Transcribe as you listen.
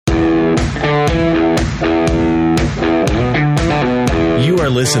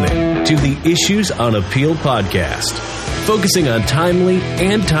listening to the Issues on Appeal podcast, focusing on timely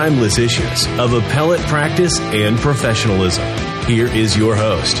and timeless issues of appellate practice and professionalism. Here is your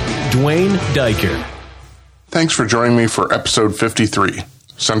host, Dwayne Diker. Thanks for joining me for episode 53,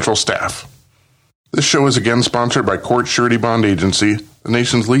 Central Staff. This show is again sponsored by Court Surety Bond Agency, the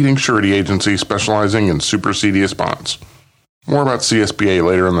nation's leading surety agency specializing in supersedeas bonds. More about CSBA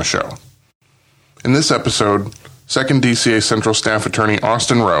later in the show. In this episode, 2nd DCA Central Staff Attorney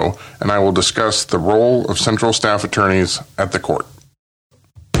Austin Rowe and I will discuss the role of Central Staff Attorneys at the court.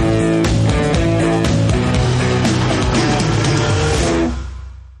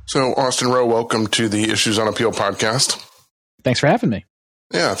 So, Austin Rowe, welcome to the Issues on Appeal podcast. Thanks for having me.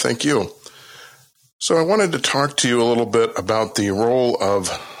 Yeah, thank you. So I wanted to talk to you a little bit about the role of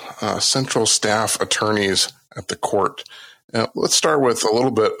central staff attorneys at the court. Let's start with a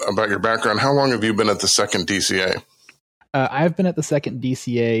little bit about your background. How long have you been at the 2nd DCA? I've been at the 2nd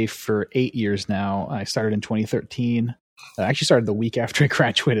DCA for 8 years now. I started in 2013. I actually started the week after I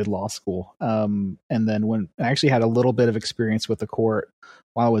graduated law school. And then when I actually had a little bit of experience with the court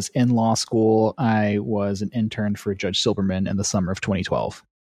while I was in law school, I was an intern for Judge Silberman in the summer of 2012.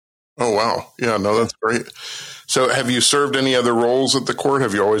 Oh, wow. Yeah, no, that's great. So have you served any other roles at the court?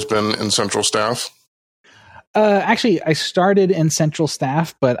 Have you always been in central staff? Actually, I started in central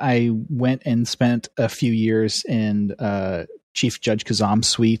staff, but I went and spent a few years in Chief Judge Kazam's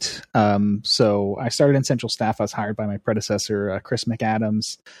suite. So I started in central staff. I was hired by my predecessor, Chris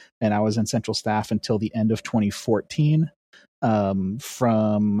McAdams, and I was in central staff until the end of 2014.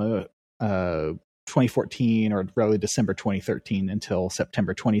 From 2014 or really December 2013 until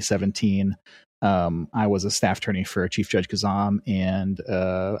September 2017, I was a staff attorney for Chief Judge Kazam, and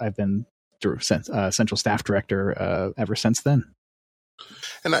I've been central staff director ever since then.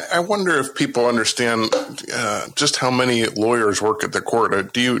 And I wonder if people understand just how many lawyers work at the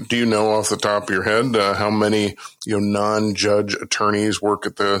court. Do you know off the top of your head how many non-judge attorneys work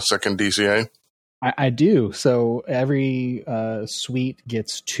at the 2nd DCA? I do. So every suite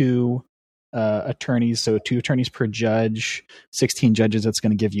gets 2 attorneys, so 2 attorneys per judge, 16 judges. That's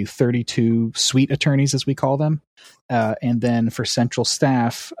going to give you 32 suite attorneys, as we call them. And then for central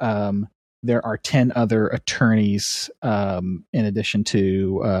staff, there are 10 other attorneys in addition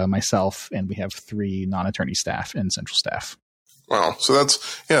to myself, and we have 3 non-attorney staff in central staff. Wow. So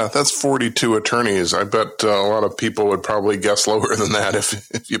that's 42 attorneys. I bet a lot of people would probably guess lower than that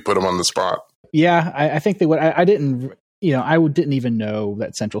if you put them on the spot. Yeah, I think they would. I didn't even know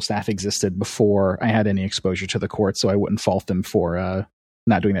that central staff existed before I had any exposure to the court, so I wouldn't fault them for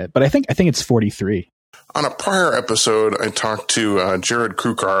not doing that. But I think it's 43. On a prior episode, I talked to Jared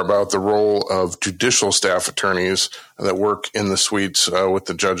Krukar about the role of judicial staff attorneys that work in the suites with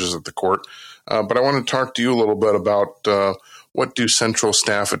the judges at the court. But I want to talk to you a little bit about what do central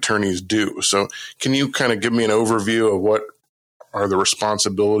staff attorneys do. So can you kind of give me an overview of what are the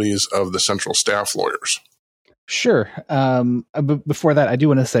responsibilities of the central staff lawyers? Sure. But before that, I do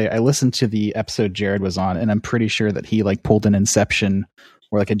want to say I listened to the episode Jared was on, and I'm pretty sure that he pulled an Inception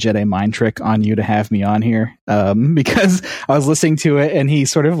or a Jedi mind trick on you to have me on here, because I was listening to it and he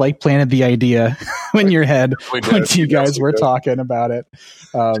sort of planted the idea in your head when you guys were talking about it.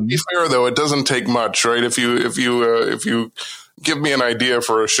 To be fair, though, it doesn't take much, right? If you give me an idea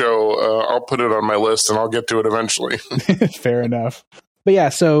for a show, I'll put it on my list and I'll get to it eventually. Fair enough. But yeah,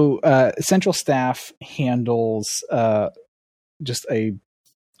 so central staff handles just a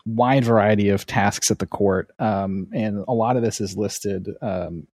wide variety of tasks at the court, and a lot of this is listed,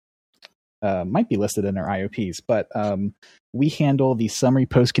 might be listed in our IOPs, but we handle the summary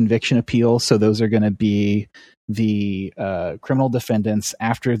post-conviction appeals. So those are going to be the criminal defendants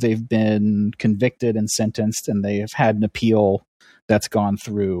after they've been convicted and sentenced and they have had an appeal that's gone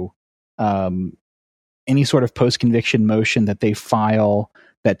through. Any sort of post-conviction motion that they file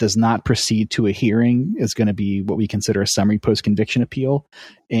that does not proceed to a hearing is going to be what we consider a summary post-conviction appeal.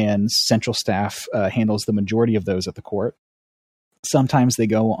 And central staff handles the majority of those at the court. Sometimes they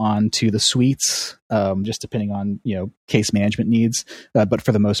go on to the suites, just depending on case management needs. But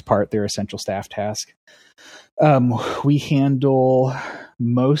for the most part, they're a central staff task. We handle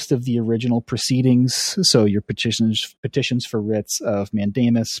most of the original proceedings. So your petitions for writs of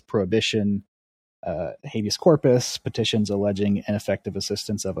mandamus, prohibition, habeas corpus, petitions alleging ineffective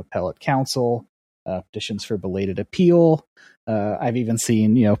assistance of appellate counsel, petitions for belated appeal. I've even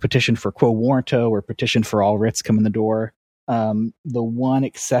seen, petition for quo warranto or petition for all writs come in the door. The one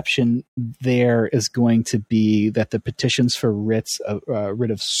exception there is going to be that the petitions for writ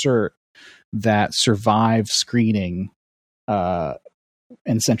of cert that survive screening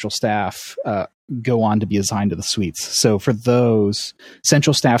and central staff go on to be assigned to the suites. So for those,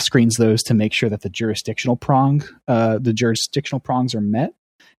 central staff screens those to make sure that the jurisdictional prongs are met.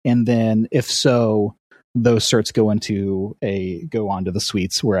 And then if so, those certs go on to the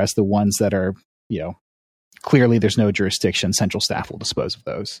suites, whereas the ones that are, clearly there's no jurisdiction, central staff will dispose of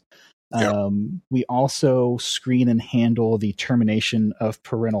those. Yep. We also screen and handle the termination of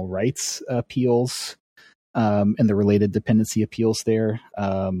parental rights appeals and the related dependency appeals there.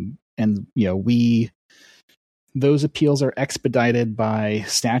 Those appeals are expedited by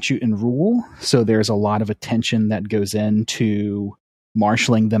statute and rule. So there's a lot of attention that goes into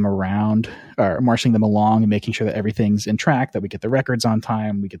marshaling them along and making sure that everything's in track, that we get the records on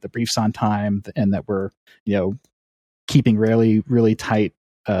time, we get the briefs on time, and that we're, keeping really, really tight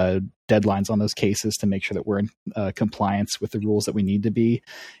deadlines on those cases to make sure that we're in compliance with the rules that we need to be.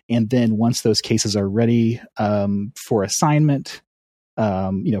 And then once those cases are ready for assignment,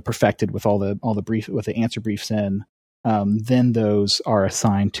 perfected with all the answer briefs in, then those are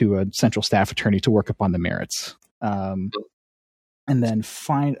assigned to a central staff attorney to work upon the merits. And then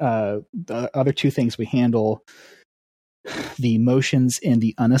the other two things we handle, the motions in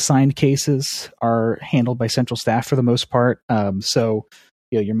the unassigned cases are handled by central staff for the most part. So,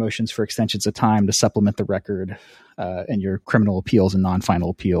 your motions for extensions of time to supplement the record and your criminal appeals and non-final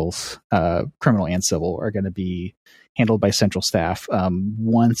appeals, criminal and civil, are going to be handled by central staff.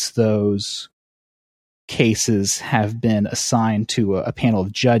 Once those cases have been assigned to a panel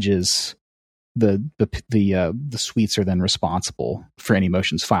of judges, the suites are then responsible for any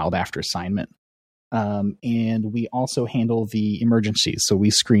motions filed after assignment. And we also handle the emergencies. So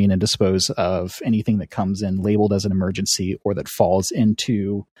we screen and dispose of anything that comes in labeled as an emergency or that falls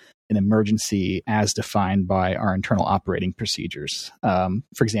into an emergency as defined by our internal operating procedures.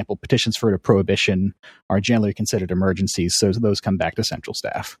 For example, petitions for a prohibition are generally considered emergencies, so those come back to central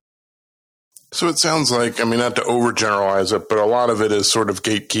staff. So it sounds like, not to overgeneralize it, but a lot of it is sort of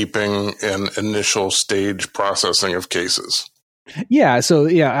gatekeeping and initial stage processing of cases. Yeah. So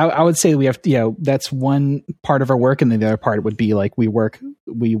I would say we have, that's one part of our work. And then the other part would be like we work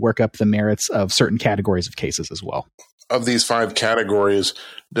up the merits of certain categories of cases as well. Of these 5 categories,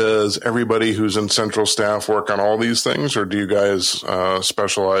 does everybody who's in central staff work on all these things, or do you guys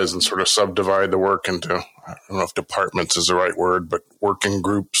specialize and sort of subdivide the work into, I don't know if departments is the right word, but working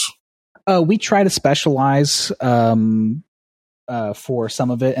groups? We try to specialize for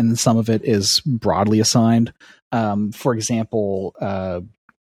some of it, and some of it is broadly assigned. For example,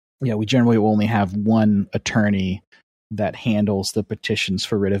 we generally will only have one attorney that handles the petitions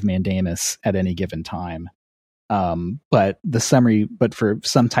for writ of mandamus at any given time. But for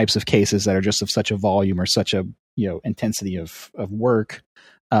some types of cases that are just of such a volume or such a intensity of work,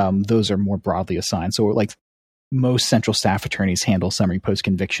 those are more broadly assigned. So like most central staff attorneys handle summary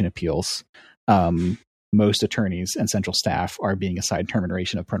post-conviction appeals. Most attorneys and central staff are being assigned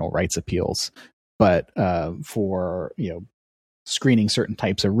termination of parental rights appeals. But for screening certain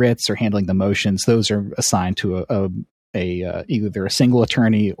types of writs or handling the motions, those are assigned to either a single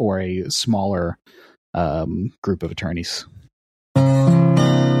attorney or a smaller group of attorneys.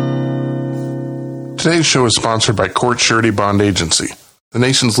 Today's show is sponsored by Court Surety Bond Agency, the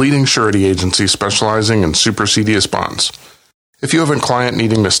nation's leading surety agency specializing in supersedious bonds. If you have a client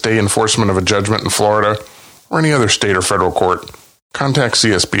needing to stay enforcement of a judgment in Florida or any other state or federal court, contact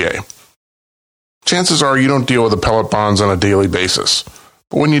CSBA. Chances are you don't deal with appellate bonds on a daily basis,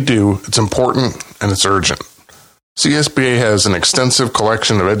 but when you do, it's important and it's urgent. CSBA has an extensive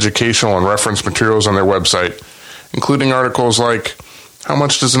collection of educational and reference materials on their website, including articles like How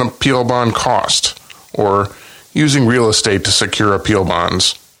Much Does an Appeal Bond Cost? Or Using Real Estate to Secure Appeal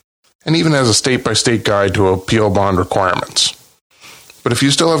Bonds, and even has a state-by-state guide to appeal bond requirements. But if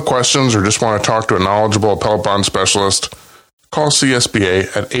you still have questions or just want to talk to a knowledgeable appellate bond specialist, call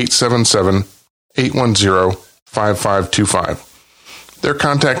CSBA at 877-810-5525. Their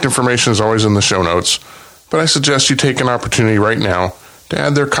contact information is always in the show notes, but I suggest you take an opportunity right now to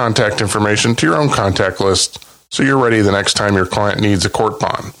add their contact information to your own contact list so you're ready the next time your client needs a court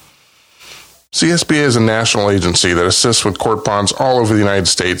bond. CSBA is a national agency that assists with court bonds all over the United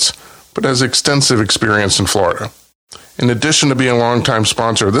States, but has extensive experience in Florida. In addition to being a longtime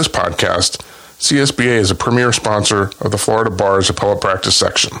sponsor of this podcast, CSBA is a premier sponsor of the Florida Bar's Appellate Practice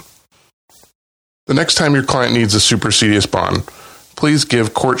section. The next time your client needs a supersedious bond, please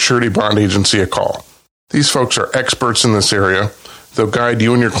give Court Surety Bond Agency a call. These folks are experts in this area. They'll guide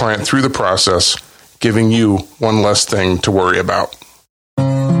you and your client through the process, giving you one less thing to worry about.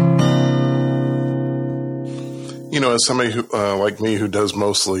 As somebody who, like me, who does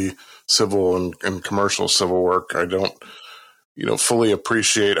mostly civil and commercial civil work, I don't, fully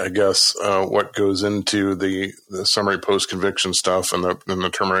appreciate, I guess, what goes into the summary post-conviction stuff and the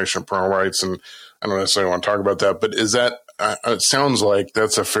termination of parental rights. And I don't necessarily want to talk about that, but is that, it sounds like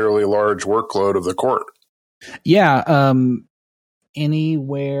that's a fairly large workload of the court. Yeah.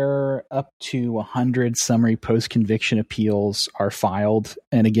 Anywhere up to 100 summary post-conviction appeals are filed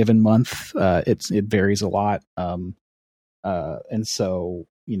in a given month. It varies a lot. And so,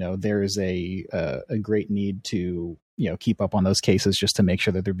 there is a great need to, keep up on those cases just to make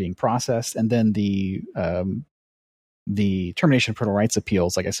sure that they're being processed. And then the termination of parental rights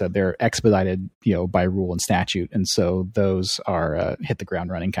appeals, like I said, they're expedited, by rule and statute. And so those are hit the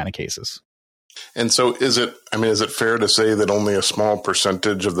ground running kind of cases. And so is it fair to say that only a small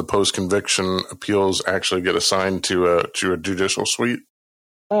percentage of the post-conviction appeals actually get assigned to a judicial suite?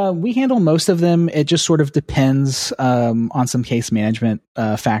 We handle most of them. It just sort of depends on some case management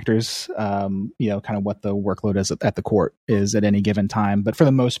factors, kind of what the workload is at the court is at any given time. But for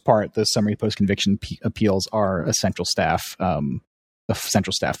the most part, the summary post-conviction appeals are a central staff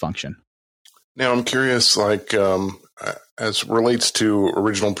function. Now, I'm curious, as relates to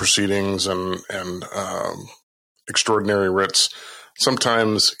original proceedings and extraordinary writs,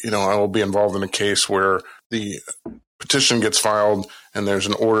 sometimes, I will be involved in a case where the petition gets filed and there's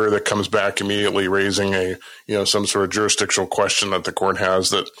an order that comes back immediately raising some sort of jurisdictional question that the court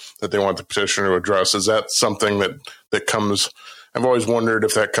has that they want the petitioner to address. Is that something that comes? I've always wondered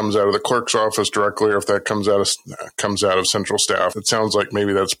if that comes out of the clerk's office directly or if that comes out of central staff. It sounds like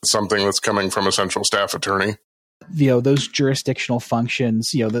maybe that's something that's coming from a central staff attorney. Those jurisdictional functions,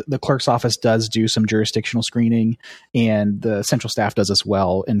 the clerk's office does do some jurisdictional screening, and the central staff does as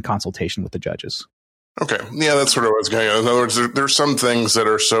well in consultation with the judges. Okay. Yeah, that's what I was going. In other words, there's some things that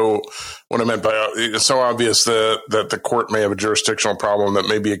are what I meant by it's so obvious that the court may have a jurisdictional problem that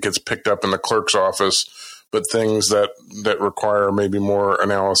maybe it gets picked up in the clerk's office, but things that require maybe more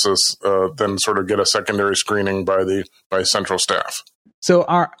analysis then sort of get a secondary screening by central staff. So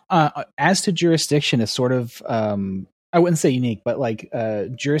our as to jurisdiction is sort of I wouldn't say unique, but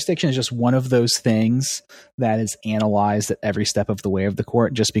jurisdiction is just one of those things that is analyzed at every step of the way of the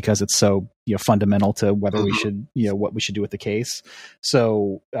court, just because it's so fundamental to whether we should what we should do with the case.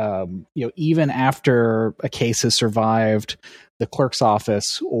 So even after a case has survived the clerk's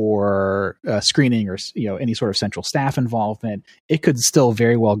office or screening or any sort of central staff involvement, it could still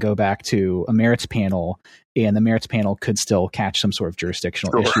very well go back to a merits panel, and the merits panel could still catch some sort of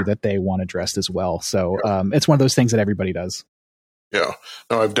jurisdictional issue that they want addressed as well. So it's one of those things that everybody does. Yeah,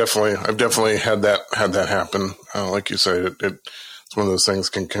 no, I've definitely had that happen. Like you say, it's one of those things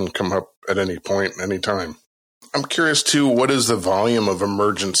can come up at any point, any time. I'm curious too, what is the volume of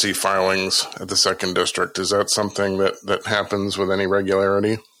emergency filings at the second district? Is that something that happens with any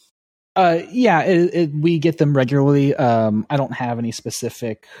regularity? We get them regularly. I don't have any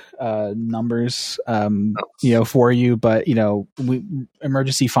specific numbers, for you, but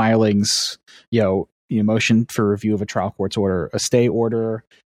emergency filings, motion for review of a trial court's order, a stay order,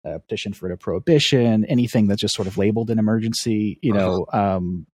 a petition for a prohibition, anything that's just sort of labeled an emergency,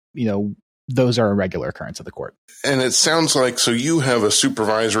 those are a regular occurrence of the court. And it sounds like, so you have a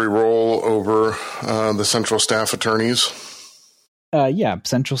supervisory role over the central staff attorneys?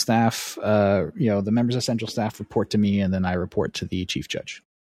 Central staff, the members of central staff report to me, and then I report to the chief judge.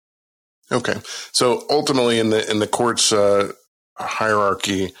 Okay. So ultimately in the court's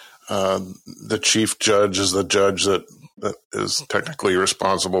hierarchy, the chief judge is the judge that is technically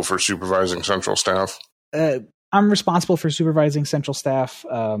responsible for supervising central staff? I'm responsible for supervising central staff.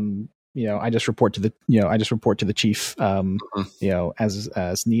 I just report to the chief,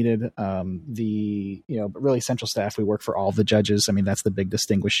 as needed. But really central staff, we work for all of the judges. I mean, that's the big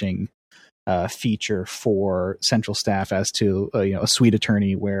distinguishing feature for central staff as to, a suite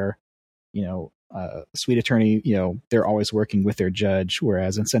attorney where, a suite attorney, they're always working with their judge.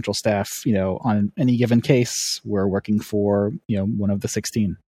 Whereas in central staff, on any given case, we're working for, one of the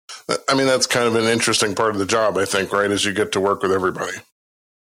 16. I mean, that's kind of an interesting part of the job, I think, right? As you get to work with everybody.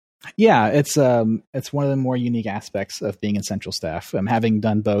 Yeah, it's one of the more unique aspects of being in central staff. Having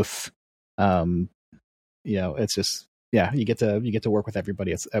done both, it's just, you get to work with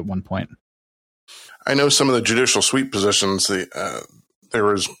everybody at one point. I know some of the judicial suite positions,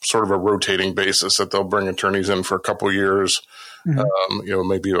 there is sort of a rotating basis that they'll bring attorneys in for a couple of years,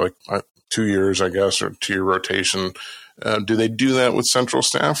 maybe like 2 years, I guess, or 2-year rotation. Do they do that with central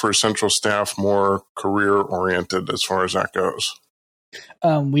staff, or is central staff more career oriented as far as that goes?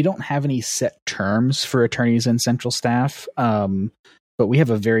 We don't have any set terms for attorneys in central staff, but we have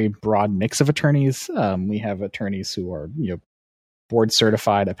a very broad mix of attorneys. We have attorneys who are, board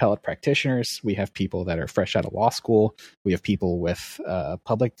certified appellate practitioners. We have people that are fresh out of law school. We have people with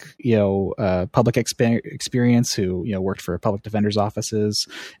public experience who worked for public defenders' offices,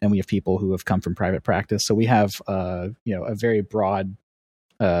 and we have people who have come from private practice. So we have a very broad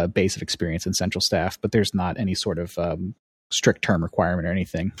base of experience in central staff, but there's not any sort of strict term requirement or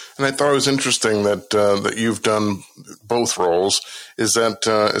anything. And I thought it was interesting that you've done both roles. Is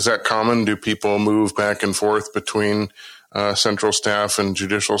that common? Do people move back and forth between central staff and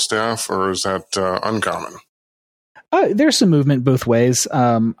judicial staff, or is that uncommon? There's some movement both ways.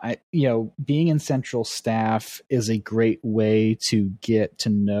 Being in central staff is a great way to get to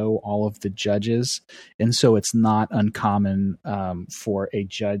know all of the judges. And so it's not uncommon for a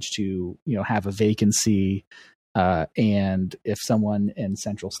judge to, have a vacancy. And if someone in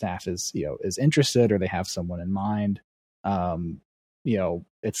central staff is interested, or they have someone in mind,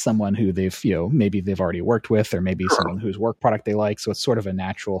 it's someone who they've, maybe they've already worked with, or maybe someone whose work product they like. So it's sort of a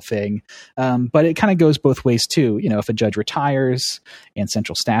natural thing. But it kind of goes both ways too. If a judge retires and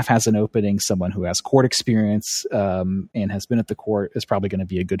central staff has an opening, someone who has court experience and has been at the court is probably going to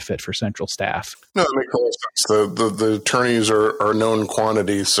be a good fit for central staff. No, that makes a lot of sense. The attorneys are known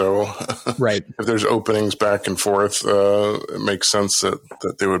quantity. So right. If there's openings back and forth, it makes sense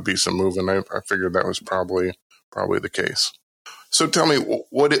that there would be some movement. I figured that was probably the case. So tell me,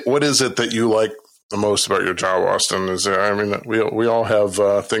 what is it that you like the most about your job, Austin? We all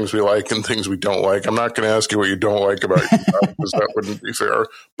have things we like and things we don't like. I'm not going to ask you what you don't like about your job, because that wouldn't be fair.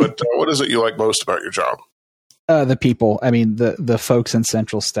 But what is it you like most about your job? The people. The folks in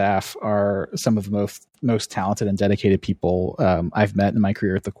central staff are some of the most talented and dedicated people I've met in my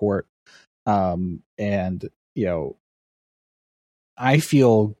career at the court. And I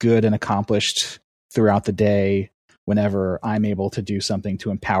feel good and accomplished throughout the day whenever I'm able to do something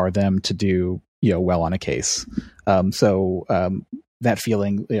to empower them to do, well on a case. That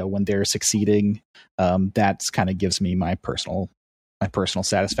feeling, when they're succeeding, that's kind of gives me my personal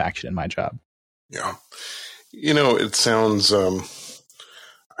satisfaction in my job. Yeah. It sounds,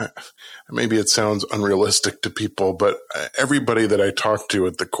 maybe it sounds unrealistic to people, but everybody that I talk to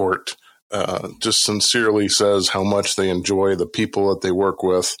at the court just sincerely says how much they enjoy the people that they work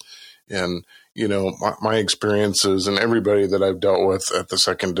with. And my experiences and everybody that I've dealt with at the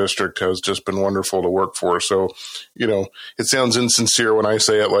second district has just been wonderful to work for. So, it sounds insincere when I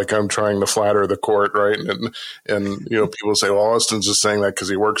say it, like I'm trying to flatter the court, right? And people say, well, Austin's just saying that because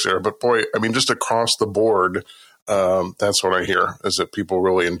he works there. But boy, just across the board, that's what I hear, is that people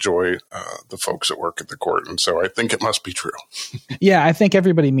really enjoy the folks that work at the court. And so I think it must be true. Yeah, I think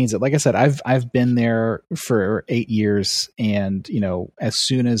everybody means it. Like I said, I've been there for 8 years, and, as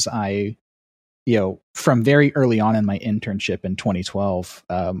soon as I from very early on in my internship in 2012,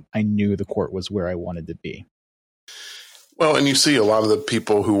 I knew the court was where I wanted to be. Well, and you see a lot of the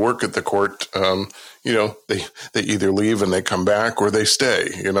people who work at the court, they either leave and they come back, or they stay,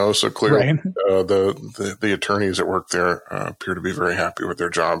 so clearly right. The attorneys that work there appear to be very happy with their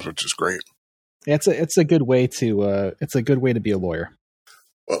jobs, which is great. It's a good way to be a lawyer.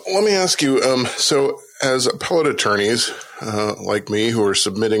 Well, let me ask you, so as appellate attorneys like me who are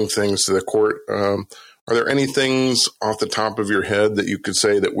submitting things to the court, are there any things off the top of your head that you could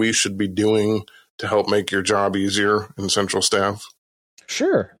say that we should be doing to help make your job easier in central staff?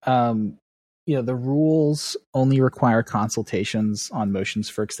 Sure. The rules only require consultations on motions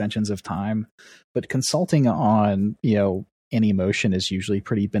for extensions of time, but consulting on, any motion is usually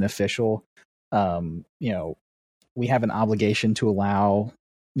pretty beneficial. We have an obligation to allow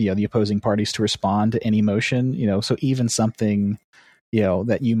the opposing parties to respond to any motion, so even something,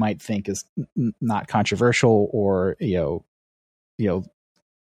 that you might think is not controversial, or,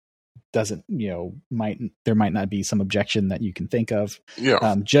 doesn't, there might not be some objection that you can think of.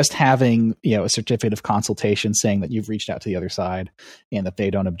 Yeah. Just having, a certificate of consultation saying that you've reached out to the other side and that they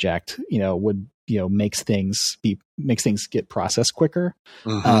don't object, would, makes things get processed quicker,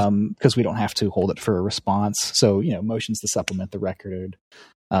 because we don't have to hold it for a response. So, motions to supplement the record,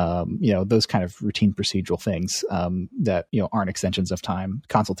 those kind of routine procedural things that, aren't extensions of time,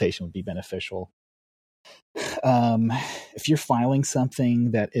 consultation would be beneficial. If you're filing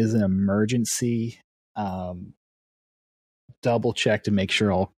something that is an emergency, double check to make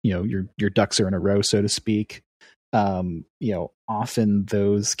sure all, your ducks are in a row, so to speak. Often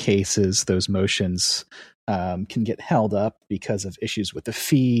those cases, those motions, can get held up because of issues with the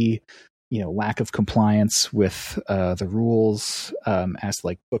fee, lack of compliance with the rules, as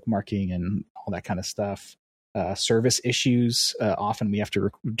like bookmarking and all that kind of stuff. Service issues. Often we have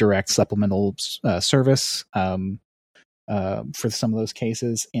to direct supplemental service for some of those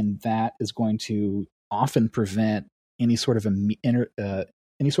cases, and that is going to often prevent any sort of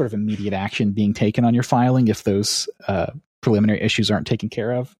immediate action being taken on your filing if those preliminary issues aren't taken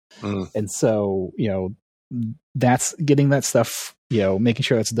care of. And so, that's getting that stuff, making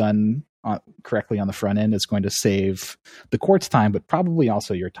sure it's done correctly on the front end is going to save the court's time, but probably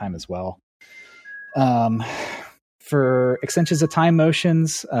also your time as well. For extensions of time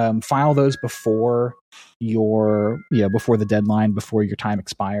motions, file those before before the deadline, before your time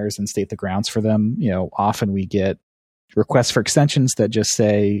expires, and state the grounds for them. Often we get requests for extensions that just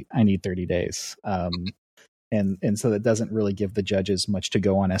say, I need 30 days. And so that doesn't really give the judges much to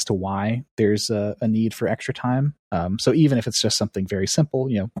go on as to why there's a need for extra time. So even if it's just something very simple,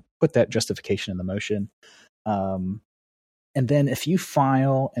 put that justification in the motion. And then if you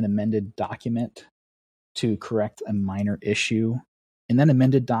file an amended document to correct a minor issue, in that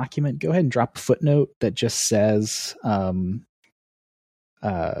amended document, go ahead and drop a footnote that just says,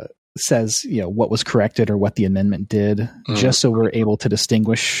 what was corrected or what the amendment did, just so we're able to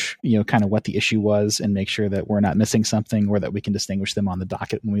distinguish, kind of what the issue was and make sure that we're not missing something, or that we can distinguish them on the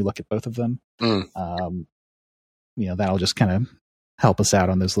docket when we look at both of them. That'll just kind of help us out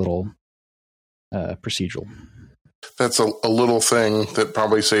on those little procedural. That's a little thing that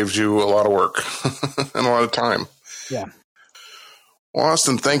probably saves you a lot of work and a lot of time. Yeah. Well,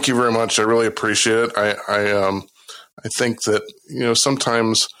 Austin, thank you very much. I really appreciate it. I think that,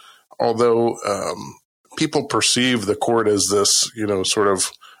 sometimes, although people perceive the court as this, sort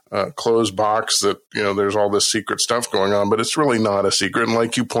of closed box that, there's all this secret stuff going on, but it's really not a secret. And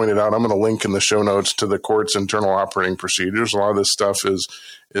like you pointed out, I'm going to link in the show notes to the court's internal operating procedures. A lot of this stuff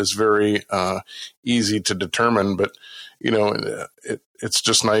is very easy to determine, but, it's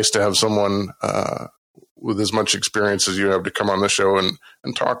just nice to have someone with as much experience as you have to come on the show and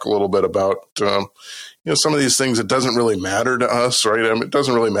talk a little bit about, some of these things. It doesn't really matter to us, right? It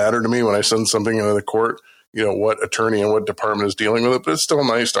doesn't really matter to me when I send something into the court, what attorney and what department is dealing with it, but it's still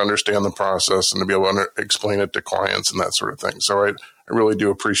nice to understand the process and to be able to explain it to clients and that sort of thing. So I really do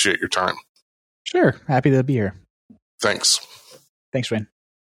appreciate your time. Sure. Happy to be here. Thanks. Thanks, Wayne.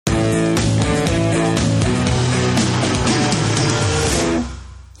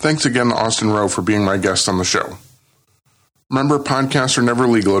 Thanks again to Austin Rowe for being my guest on the show. Remember, podcasts are never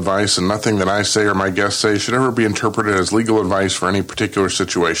legal advice, and nothing that I say or my guests say should ever be interpreted as legal advice for any particular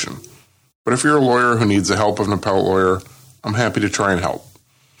situation. But if you're a lawyer who needs the help of an appellate lawyer, I'm happy to try and help.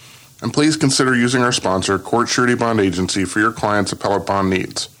 And please consider using our sponsor, Court Surety Bond Agency, for your client's appellate bond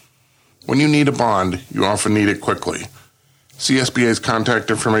needs. When you need a bond, you often need it quickly. CSBA's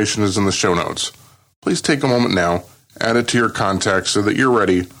contact information is in the show notes. Please take a moment now, add it to your contacts so that you're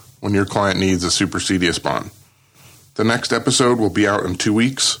ready when your client needs a supersedious bond. The next episode will be out in 2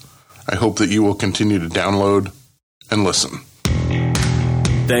 weeks. I hope that you will continue to download and listen.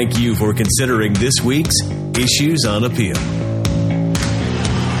 Thank you for considering this week's Issues on Appeal.